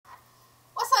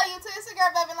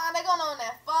girl BbyLon. They going on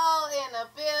that fall in the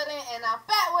building, and I'm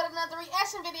back with another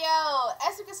reaction video.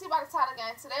 As you can see by the title,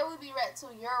 game today we be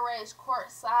reacting to YourRage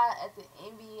Courtside at the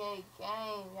NBA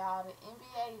game, y'all. The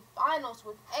NBA Finals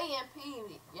with AMP,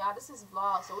 y'all. This is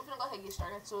vlog, so we're gonna go ahead and get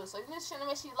straight into it. So if you're interested,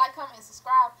 make sure you like, comment, and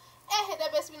subscribe, and hit that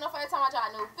bell so you know for every time I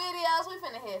drop new videos. We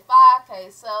finna hit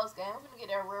 5K subs, game. We're finna get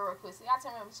there real quick. So y'all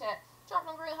tell me in the chat, drop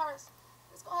them green hearts.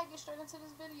 Let's go ahead and get straight into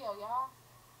this video, y'all.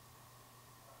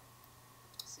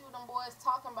 See what them boys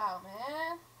talking about,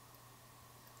 man.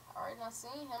 Already done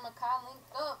seen him and Kai linked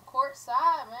up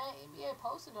courtside, man. NBA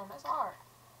posted them. That's hard.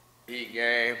 Heat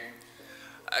game.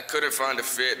 I couldn't find a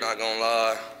fit, not gonna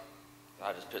lie.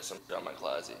 I just put some shit on my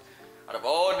closet. Out of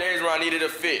all days where I needed a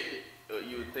fit,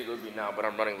 you would think it would be now, but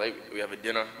I'm running late. We have a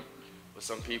dinner with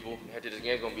some people. After this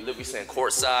game's gonna be lit. We saying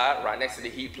courtside, right next to the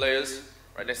Heat players,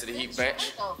 right next to the Heat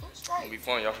bench. It's gonna be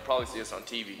fun. Y'all can probably see us on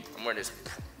TV. I'm wearing this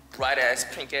bright ass,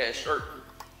 pink ass shirt.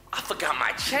 I forgot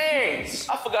my chains.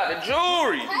 I forgot the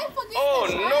jewelry. Oh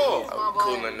no. We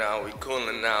cooling now. We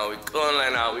cooling now. We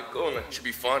cooling now. We cooling. Should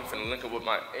be fun. Finna link up with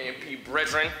my AMP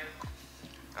brethren.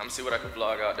 I'm gonna see what I can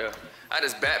vlog out there. I had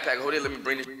this backpack. Hold it. Let me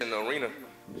bring this in the arena.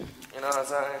 You know what I'm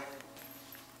saying?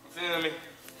 You feel me?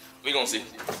 We gonna see. I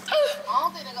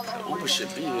don't think they're gonna let her Uber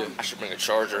should be here. I should bring a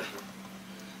charger.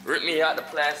 Rip me out the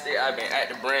plastic. I've been at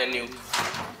the brand new.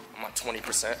 I'm on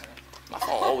 20%. My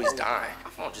phone always dying. My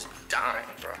phone just dying,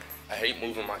 bro. I hate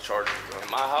moving my charger, bro. In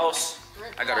my house,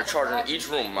 I got a charger in each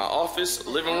room. My office,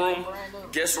 living room,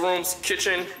 guest rooms,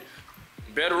 kitchen,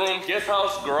 bedroom, guest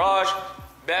house, garage,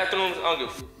 bathrooms. I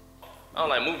don't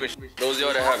like moving shit. Those of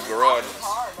y'all that have garages.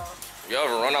 You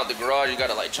ever run out the garage, you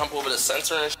gotta like jump over the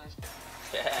sensor and shit.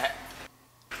 Yeah.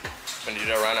 I'm gonna do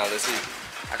that right now. Let's see.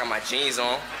 I got my jeans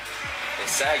on. They're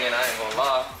sagging, I ain't gonna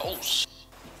lie. Oh, shit.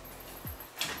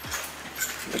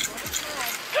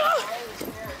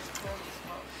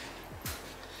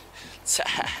 Yo,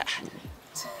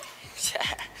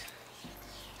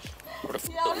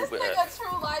 this nigga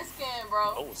true light skin,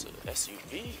 bro. Oh, it's an SUV.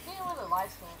 He ain't really light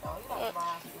skin, though. He like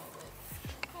brown skin,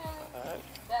 but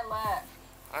that lad.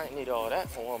 I ain't need all that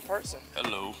for one person.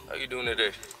 Hello. How you doing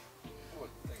today?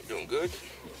 You doing good?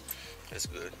 That's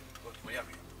good.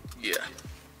 Yeah.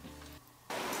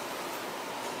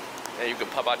 And you can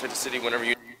pop out to the city whenever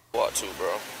you want to,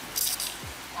 bro.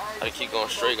 I keep going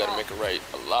straight, gotta make it right.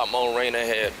 A lot more rain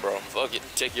ahead, bro. Fuck it,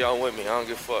 take y'all with me. I don't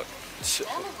give a fuck.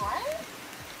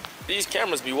 These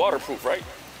cameras be waterproof, right?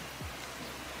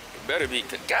 It better be.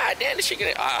 God damn, this shit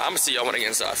get. I'ma see y'all when I get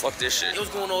inside. Fuck this shit.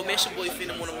 What's going on, man? It's your boy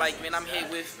Phenom on the mic, man. I'm here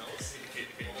with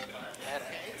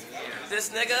this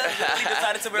nigga. He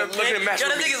decided to wear a Yo,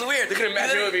 this nigga's weird. Look at him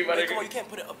matching with me, buddy. Come on, you can't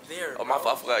put it up there. Oh, my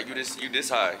fault. I forgot. You this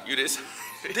high. You this.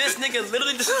 This nigga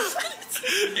literally just.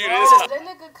 That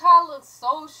nigga Kai looks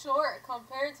so short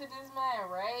compared to this man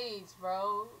Rage,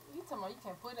 bro. You talking about you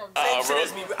can't put it up there. Bro.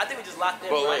 I think we just locked in.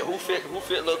 But wait, who fit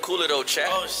look cooler though,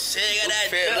 chat? Oh shit, got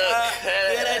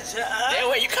that job. Hey,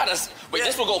 wait, you kinda. Wait,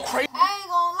 this will go crazy. I ain't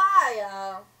gonna lie,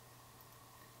 y'all.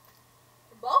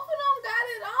 Both of them got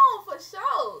it on for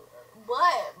sure.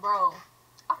 But, bro,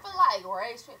 I feel like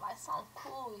Rage fit like something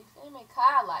cool. You feel me?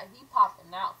 Kai, like, he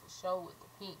popping out for sure with the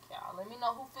pink, y'all. Let me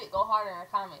know who fit. Go harder in the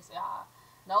comments, y'all.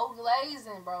 No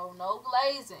glazing, bro. No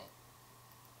glazing.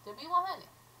 To be 100.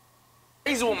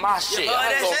 Crazy with my shit.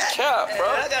 I ain't gonna care, bro.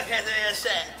 I got that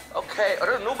shit. Okay. Are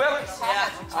there New Balance? Yeah.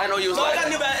 I know you was no, like. I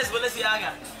got New Balance, but let's see how I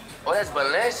got. Oh, that's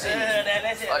Balenciaga.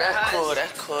 That's it. Oh, that's cool.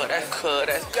 That's cool. That's cool.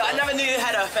 That's cool. Yo, I never knew you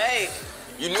had a fade.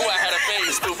 You knew I had a fade,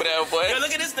 stupid ass boy. Yo,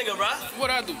 look at this nigga, bro. What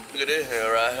I do? Look at this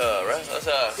hair right here, right? What's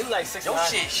up? He's like 6'9". Your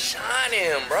shit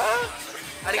shining, bro.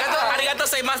 Arigato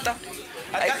say master.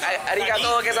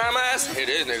 Arigato gozaimasu. Here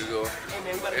this nigga go.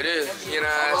 It is. You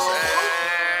know what I'm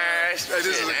saying? Hey,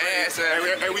 this is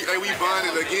hey, we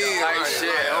bonded again. Like shit,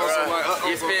 bro.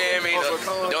 You feel me?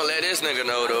 Don't let this nigga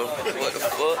know, though. What the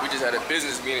fuck? We just had a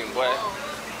business meeting, boy.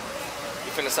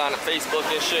 You finna sign the Facebook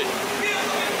and shit.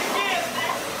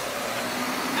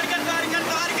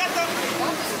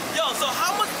 Yo, so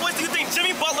how much points do you think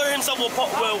Jimmy Butler himself will put?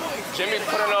 Jimmy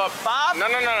put it on 5? No.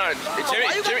 Why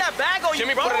you got that bag on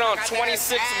Jimmy you, bro? put it on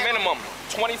 26 minimum.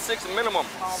 26 minimum.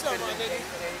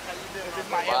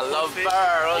 I love her.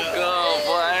 What's good,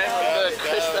 boy? Good,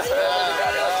 Christopher.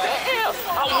 Damn,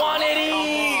 I wanted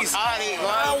these. I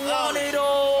wanted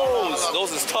those.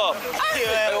 Those is tough.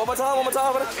 Hey, one more time. Hold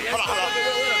on.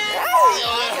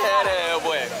 Yeah,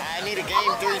 boy. I need a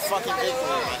game 3 fucking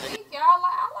victory. Y'all, I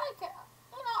like it.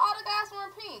 You know, all the guys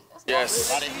wearing pink. Yes.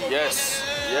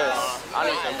 I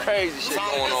need some crazy shit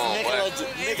going on, boy.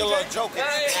 Nigga Joker.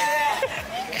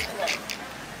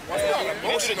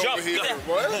 Motion over here,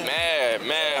 boy.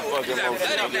 Man, fucking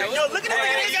motion. Yo, look at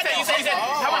that. You said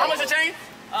how much the chain?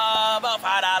 About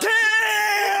 $5. Damn!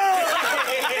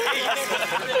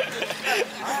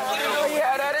 He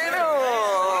had that in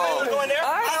him. Going there? I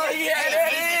know he had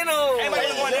that in him. Anybody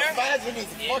going there?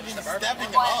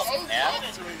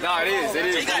 No, it is.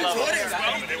 You got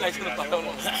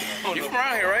You from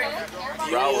around here, right?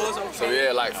 Bro, so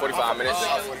yeah, like 45 minutes.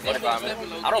 45 minutes.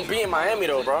 I don't be in Miami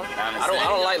though, bro. I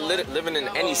don't like living in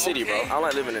any city, bro. I don't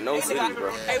like living in no city,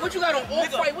 bro. Hey, what you got on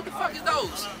Off-White? What the fuck is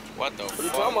those? What the fuck? What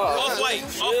you talking about? Off-White.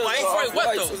 Off-White?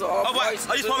 What though? Off-White.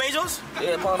 Are these Palm Angels?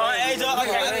 Yeah, Palm Angels.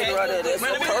 Okay. That's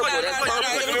Man, let me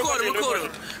record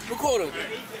him. Record him.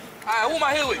 Alright, who am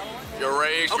I here with?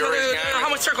 YourRage, YourRage gang. How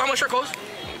much shirt cost?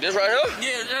 This right here?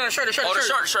 Yeah, shirt. Oh, the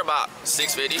shirt about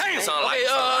 $6.50. Something like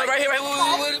that. Right here,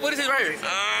 what is this right here?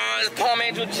 It's Palm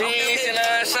Angel jeans and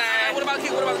shine. What about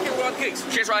kicks?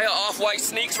 Kicks right here, off-white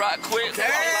sneaks right quick. Damn.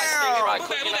 Right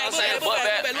quick, you know what I'm saying? Butt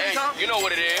back. Hey, you know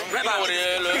what it is. You know what it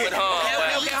is. A little bit hard.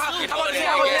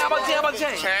 How about the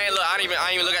chain? Chain, look, I didn't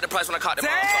even look at the price when I caught the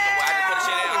motherfucker, boy. I just put the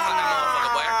shit in. I caught that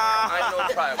motherfucker, boy. I ain't know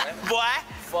the price, man. Boy.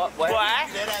 Fuck, boy.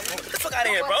 Get the fuck out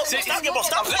of here, bro.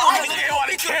 Stop playing with nigga on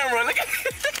the camera, nigga.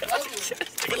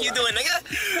 What you doing, nigga?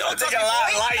 Don't take a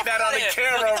lot like that on the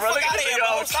camera, bro. Get the fuck out of here,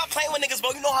 bro. Stop playing with niggas,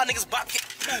 bro. You know how niggas bop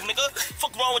move, nigga.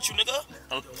 Fuck wrong with you, nigga.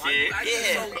 Okay.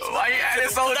 Yeah. Why you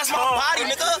acting so That's my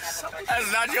body, nigga. That's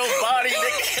not your body,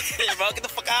 nigga. Bro, get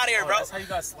the fuck out of here, bro. That's how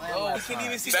you got slammed. Oh, we can't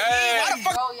even see. Why the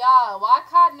fuck? Bro, y'all, why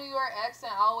Cod New York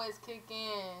accent always kick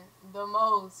in the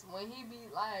most when he be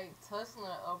like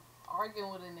tussling or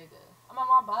arguing with a nigga? I'm on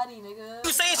my body, nigga.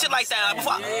 You saying shit like that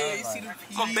before? Yeah, you see the I'm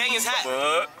gonna bang his hat.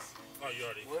 Oh, you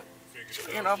already.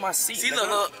 Get off my seat. See,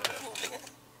 look.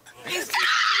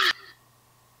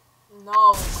 No,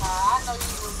 I know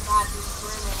you was not just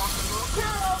screaming like a little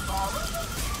girl, bro.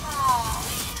 Nah.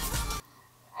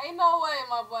 Ain't no way,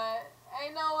 my boy.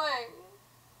 Ain't no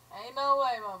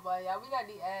way, my boy. Y'all, we got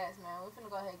the ads, man. We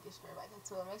finna go ahead and get straight back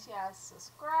into it. Make sure y'all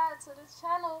subscribe to this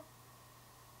channel.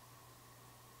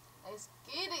 Let's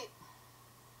get it.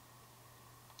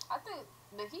 I think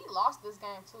the Heat lost this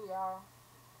game too, y'all.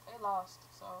 They lost,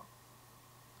 so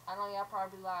I know y'all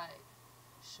probably like,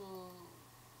 shoot,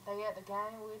 they at the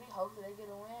game with it. Hopefully they get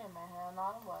a win, man. Hell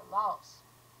no, them boys lost.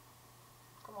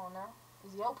 Come on now,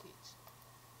 it's Jokic.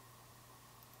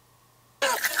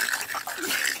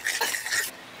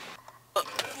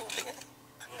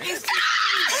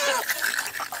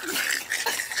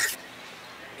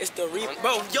 It's the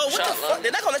bro, yo, what the fuck? They're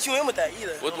not gonna let you in with that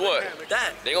either. With what?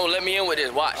 That. They gonna let me in with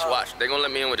this. Watch. They gonna let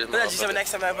me in with this. But you said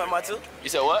next time I have my too. You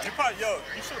said what? You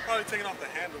should have probably taken off the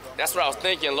handle though. That's what I was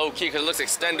thinking, low key, cause it looks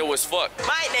extendo as fuck.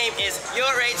 My name is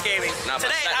YourRage Gaming. Nah,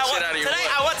 today I want to.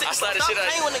 I slapped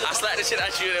the shit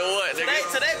out you. Then what?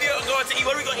 Today we are going to eat.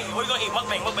 What are we gonna eat? What are we gonna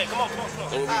eat? Mukbang. Come on.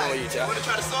 What we gonna eat, y'all? Wanna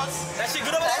try the sauce? That shit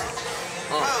good over there?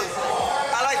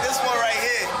 I like this one right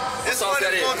here. This one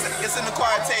it's an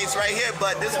acquired taste right here,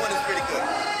 but this one is pretty good.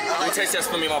 You taste test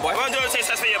for me, my boy. I'm gonna do a taste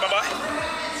test for you, my boy.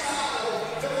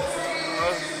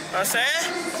 I'm saying?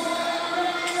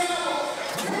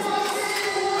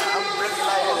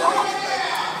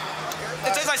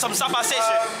 It tastes like some South by shit.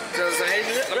 Let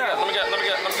me go. Oh,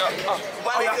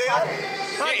 yeah.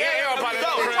 Yeah, South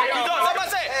by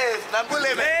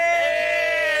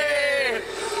Hey!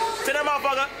 To that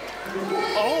motherfucker.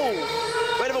 Oh!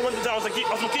 Wait a minute, I was gonna keep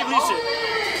this shit.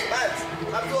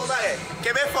 I'm doing that.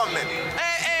 Give me from me.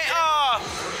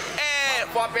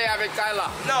 Papi avec Kyla.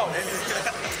 No.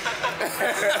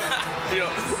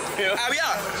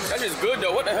 That is good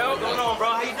though. What the hell? What's going on, bro?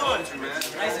 How you doing?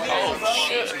 Nice to meet you, bro.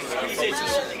 Shit. Appreciate you.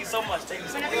 Thank you so much. Thank you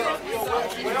so much.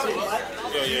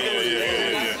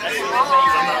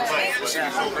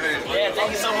 Yeah,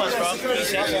 thank you so much, bro.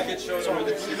 Appreciate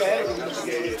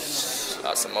you.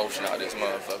 Lots of motion out of this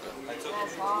motherfucker.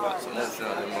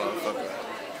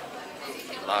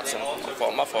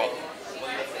 My fault.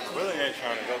 Really ain't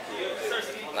trying to go through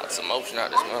it. Lots of motion out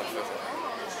of this motherfucker.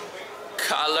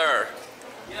 Color.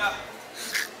 Yeah.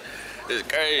 It's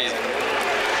crazy.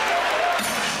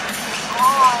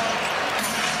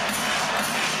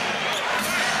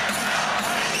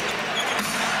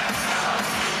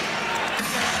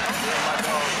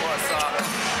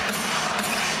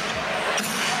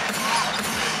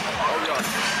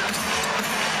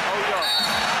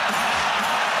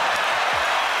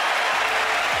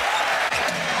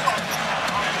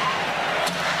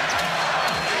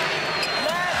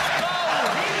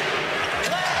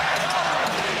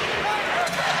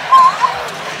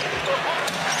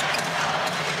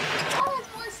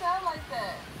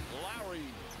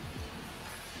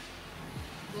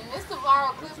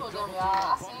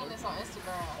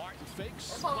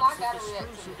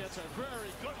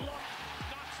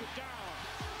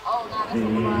 Oh, no, that's a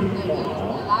LeBron that we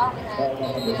Lowry had.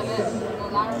 Yeah, that's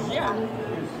Lowry. Yeah.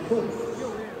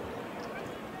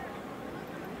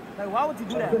 Like, why would you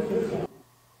do that?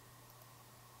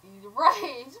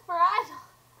 Rage, bro.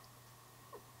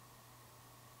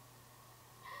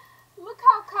 Look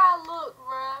how Kyle look,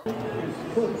 bro.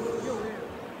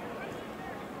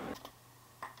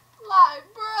 Like,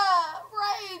 bruh,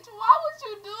 Rage, why would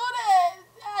you do that?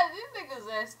 Yeah, this nigga's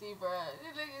zesty, bruh.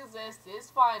 This nigga's zesty. It's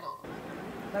final.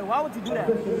 Like, why would you do that?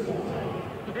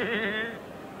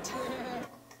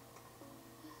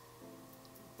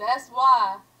 That's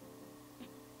why.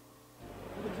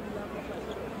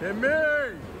 Hit me!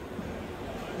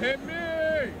 Hit me!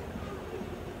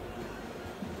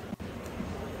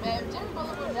 Man, if Jimmy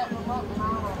Butler would have him up, and I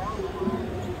don't know.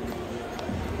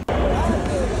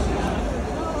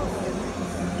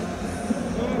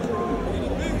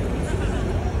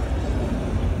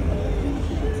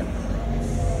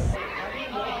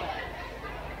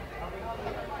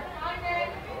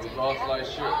 Lost like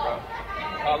shit, bro.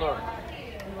 Tyler,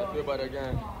 how you feel about that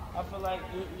game? I feel like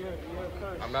you're a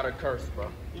curse. I'm not a curse, bro.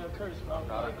 You're a curse, bro.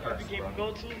 Not a curse, Every game bro. you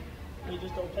go to, you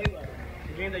just don't play well.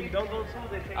 The game that you don't go to,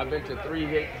 they take. I've been to 3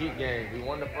 Heat games. We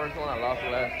won the first one, I lost the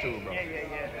last 2, bro. Yeah.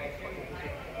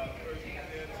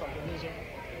 Fucking loser.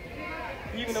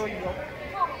 You even know where you're going?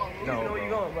 No, know where you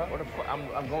going, bro? What the fuck?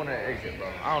 I'm going to the exit, bro.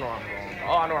 I don't know where I'm going.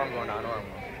 Oh, I know where I'm going now. I know where I'm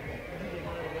going.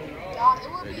 Y'all,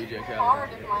 it would Hey, be DJ Khaled. hard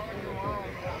if Miami won.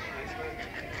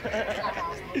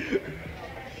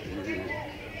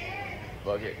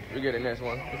 Fuck it. We get the next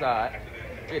one. It's alright.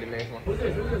 We get the next one.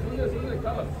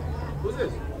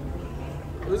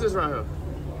 Who's this right here?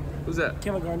 Who's that?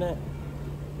 Kevin Garnett.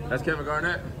 That's Kevin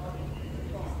Garnett?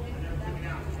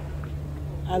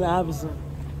 Allen Iverson.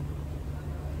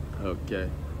 Okay.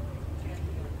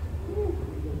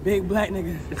 Big black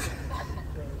nigga.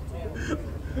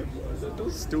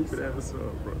 Those stupid ass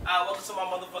up, bro. Welcome to my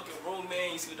motherfucking room,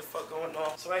 man. You see what the fuck going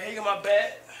on. So right here in my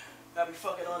bed, I be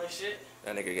fucking on this shit.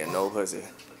 That nigga get no pussy.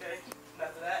 Okay, and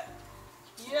after that,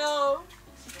 Yo.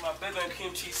 my bagel and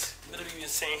cream cheese. Literally been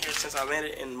sitting here since I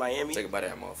landed in Miami. Take a bite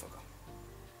of that motherfucker.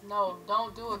 No,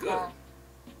 don't do it, Good. Kai.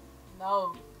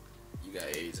 No. You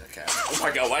got AIDS, okay. Oh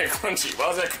my god, why crunchy? Why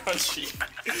was that crunchy?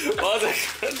 Why was that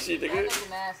crunchy, That nigga? nigga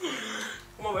nasty.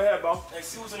 Come over here, bro. Hey,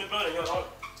 see who's in the building, yo.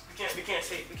 We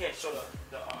can't show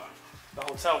the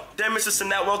hotel. Then, Mr.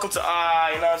 Kaicenat, welcome to you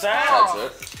know what I'm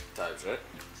saying? Type shit.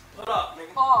 Hold up,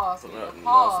 nigga. Pause. Motherfucker.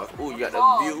 Pause. Ooh, you got the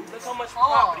Pause. view. Look how much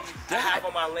Pause. property I have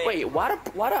on my land. Wait, why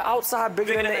the outside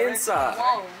bigger than the inside?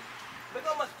 Whoa. Look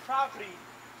how much property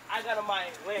I got on my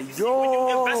land. You see, Yo. when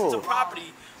you invest into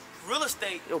property, real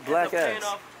estate, Yo, black ends up paying ass.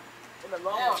 off in the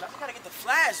long run. I gotta get the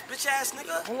flash, bitch ass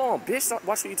nigga. Hold on, bitch.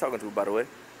 Watch who you talking to, by the way.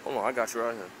 Hold on, I got you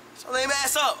right here. So lame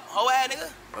ass up, hoe ass nigga.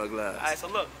 Ugly ass. Alright, so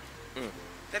look.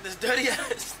 Got this dirty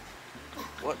ass.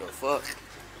 What the fuck?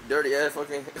 Dirty ass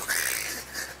fucking.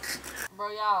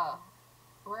 Bro, y'all.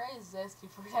 Raise Zesty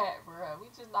for that, bro. We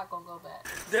just not gonna go back.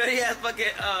 Dirty ass fucking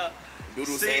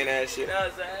Doodle sea. saying that shit. You know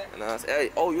what I'm saying? And I was,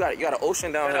 hey, oh, you got an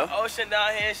ocean down Got here. an ocean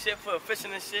down here and shit for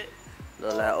fishing and shit.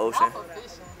 Little that ocean. Not for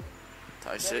fishing.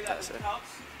 Type Then shit, they got type the shit. couch.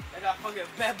 They got fucking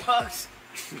bed bugs,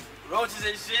 roaches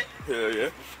and shit. Hell yeah.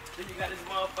 Then you got this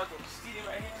motherfucking seating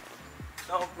right here.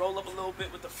 Don't roll up a little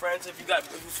bit with the friends if you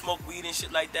smoke weed and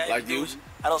shit like that. Like you?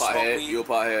 I don't smoke Pothead. weed. You a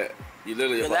pothead. You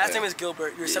literally a Your pothead. last name is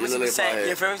Gilbert. You're Yeah, you literally a 70%. pothead.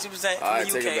 You're 70% from Alright,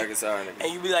 the take UK. it back inside, nigga.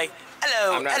 And you be like,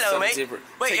 hello, I'm not hello, mate. 70%.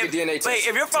 Wait, Take if, your DNA test. wait,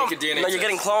 if you're from, Take your DNA no, you're test.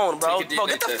 getting cloned, bro. Take your Bro, DNA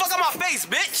get the test. fuck out my face,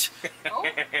 bitch. Oh.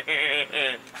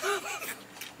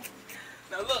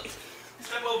 Now look,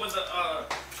 step over to What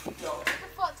the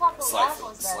fuck type of life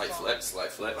was that, Slight though? flex,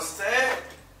 slight You know what I'm flex. saying?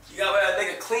 You got that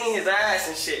nigga clean his ass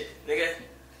and shit, nigga.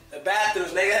 The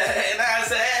bathrooms, nigga. You know what I'm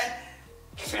saying?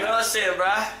 You know what I'm saying,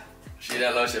 bruh? She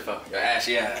that low shit for your ass,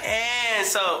 yeah. And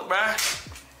so, bruh,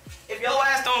 if your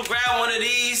ass don't grab one of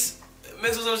these,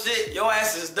 mix with some shit, your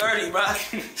ass is dirty, bruh.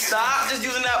 Stop just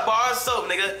using that bar of soap,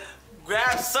 nigga.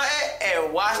 Grab something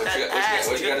and wash that ass,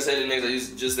 What you nigga. gotta say to niggas that use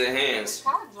just their hands?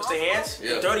 What's the hands?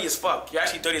 Yeah. You're dirty as fuck. You're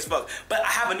actually dirty as fuck. But I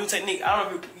have a new technique. I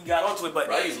don't know if you got onto it, but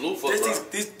Bro, I use loofah, there's bro.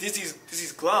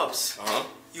 these gloves. Uh-huh.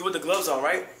 You with the gloves on,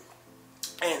 right?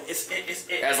 And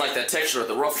it Has like that texture of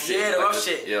the rough shit. yeah, the like rough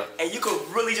shit. Yeah. And you could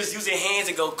really just use your hands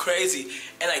and go crazy.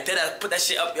 And like that, put that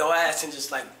shit up your ass and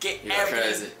just like get Yeah, everything.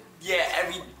 crazy. Yeah,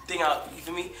 everything out. You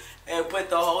feel me? And put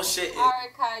the whole shit in.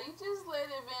 Alright, Kai, you just let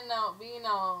it be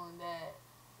known that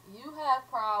you have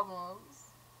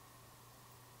problems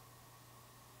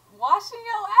washing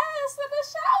your ass in the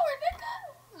shower, nigga.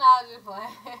 Nah, I'm just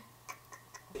playing.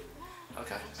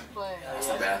 Okay. But That's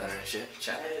the bathroom and shit.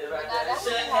 Chat. Yeah, right nah, there, that's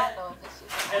shit. really hot though. This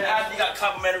shit. And after you got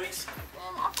complimentaries.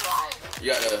 Damn, I feel like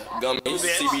You got the gummies,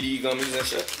 CBD gummies and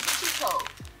shit. Cheeto.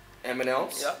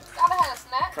 M&M's. Yep. Gotta have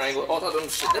snacks. Pringles. Oh, I thought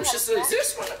them shit still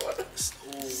exist.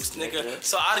 Ooh, this nigga.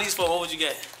 So out of these four, what would you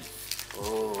get?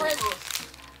 Oh. Pringles.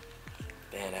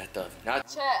 Man, that tough. Not.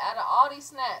 Chat, out of all these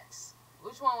snacks,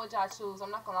 which one would y'all choose?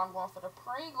 I'm not gonna lie, I'm going for the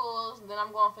Pringles, then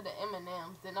I'm going for the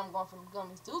M&M's, then I'm going for the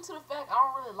gummies. Due to the fact I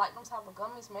don't really like them type of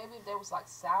gummies, maybe if there was like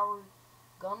sour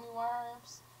gummy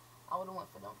worms, I would have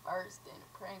went for them first, then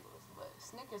the Pringles. But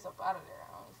Snickers up out of there.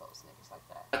 I don't even fuck with Snickers like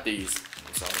that. Not these.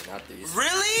 I'm sorry, not these.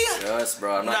 Really? Yes,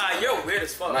 bro. I'm not, nah, you're weird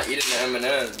as fuck. I'm not eating the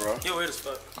M&M's, bro. You're weird as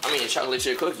fuck. I mean, a chocolate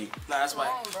chip cookie. Nah, that's why.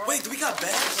 Dang, Wait, do we got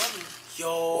bags? Yo.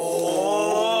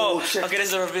 Oh, shit. Okay, this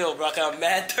is a reveal, bro. I'm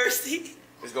mad thirsty.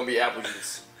 It's gonna be apple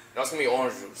juice. No, it's gonna be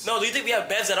orange juice. No, do you think we have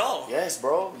bevs at all? Yes,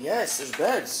 bro. Yes, there's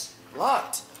beds.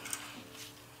 Locked.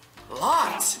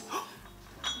 Locked.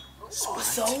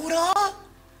 Soda?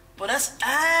 But that's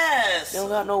ass. They don't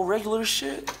got no regular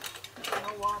shit.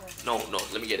 No water. No,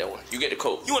 let me get that one. You get the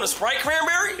Coke. You want a Sprite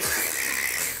cranberry?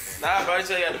 Nah, bro, that's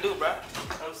what you gotta do, bro. You know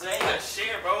what I'm saying? You gotta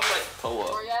share, bro. Like, pull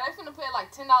up. Or yeah, they finna pay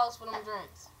like $10 for them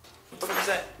drinks. what you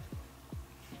say?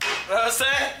 You know what I'm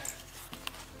saying?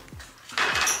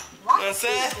 Why You know what I'm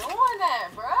saying? you doing that,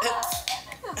 bro? That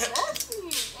nigga's Zesty.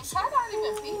 And Kai not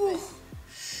even peeping.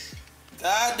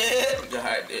 God did.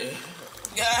 God did.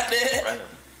 God did. Right here.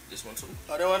 This one too.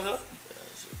 Oh, that one too? Yeah,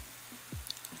 that's it.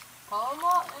 Hold him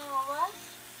up, and what?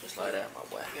 Just like that, my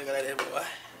boy. You gotta let that, boy.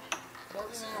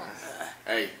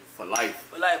 Hey, for life.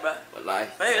 For life, bro. For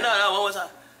life. Hey, no, one more time.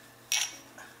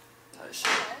 Type shit.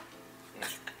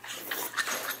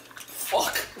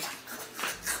 Fuck.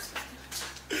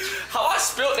 How I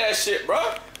spilled that shit, bro?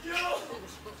 Yo.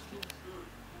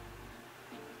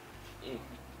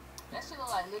 That shit look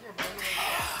like liquor, baby.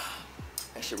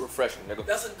 That shit refreshing, nigga.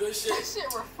 That's a good shit. That shit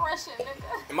refreshing,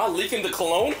 nigga. Am I leaking the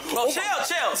cologne? Bro, chill.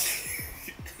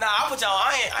 Nah, I'll put y'all.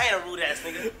 I ain't a rude ass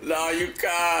nigga. Nah, you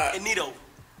can't. And Nito.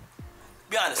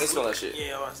 Be honest. Let's smell that shit.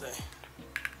 Yeah, I want to say.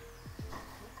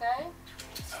 Okay.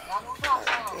 Got no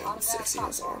props on. Sexy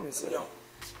ass arm is Yo.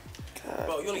 God.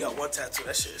 Bro, you only got one tattoo.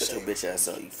 That shit is Shut your shame. bitch ass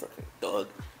up, you fucking dog.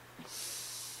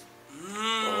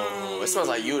 Oh, it smells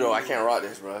like you though. I can't rock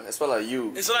this, bro. It smells like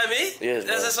you. It smell like me? Yes,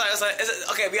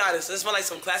 bro. Okay, be honest. It smell like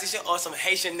some classy shit or some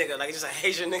Haitian nigga. Like, it's just a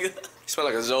Haitian nigga. You smell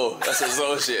like a Zoe. That's a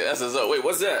Zoe shit. That's a Zoe. Wait,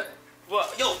 what's that?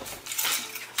 What? Yo.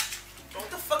 Bro, what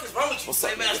the fuck is wrong with you? What's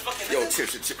up, man, nigga? fucking Yo,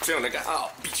 nigga? chill, nigga.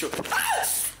 I'll beat you. Ah!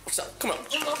 What's up? Come on.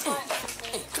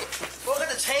 Bro, got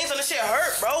the chains on this shit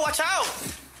hurt, bro. Watch out.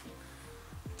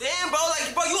 Damn, bro.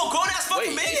 Like, bro, you a grown ass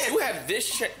fucking man. You have this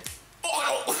shit.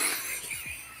 Oh.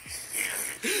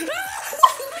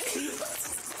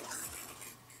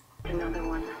 Another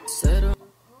one. Set up.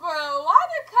 Bro, why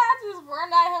did Kai just run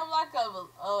at him like a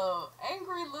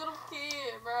angry little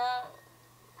kid, bro?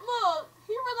 Look,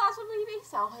 he realized what he did.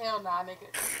 So hell nah,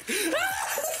 nigga.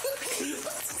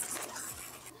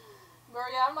 Bro,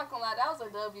 yeah, I'm not gonna lie, that was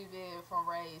a W vid from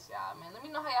Rage, y'all, man. Let me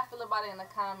know how y'all feel about it in the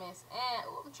comments. And,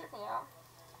 ooh, I'm tripping, y'all.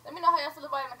 Let me know how y'all feel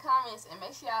about it in the comments. And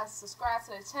make sure y'all subscribe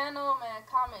to the channel, man.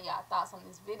 Comment y'all thoughts on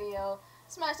this video.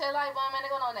 Smash that like button, man.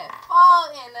 They're going on that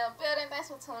fall in the building. Thanks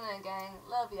for tuning in, gang.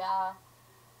 Love y'all.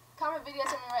 Comment video,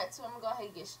 tell me right too. I'm gonna go ahead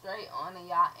and get straight on it,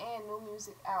 y'all. And new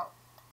music out.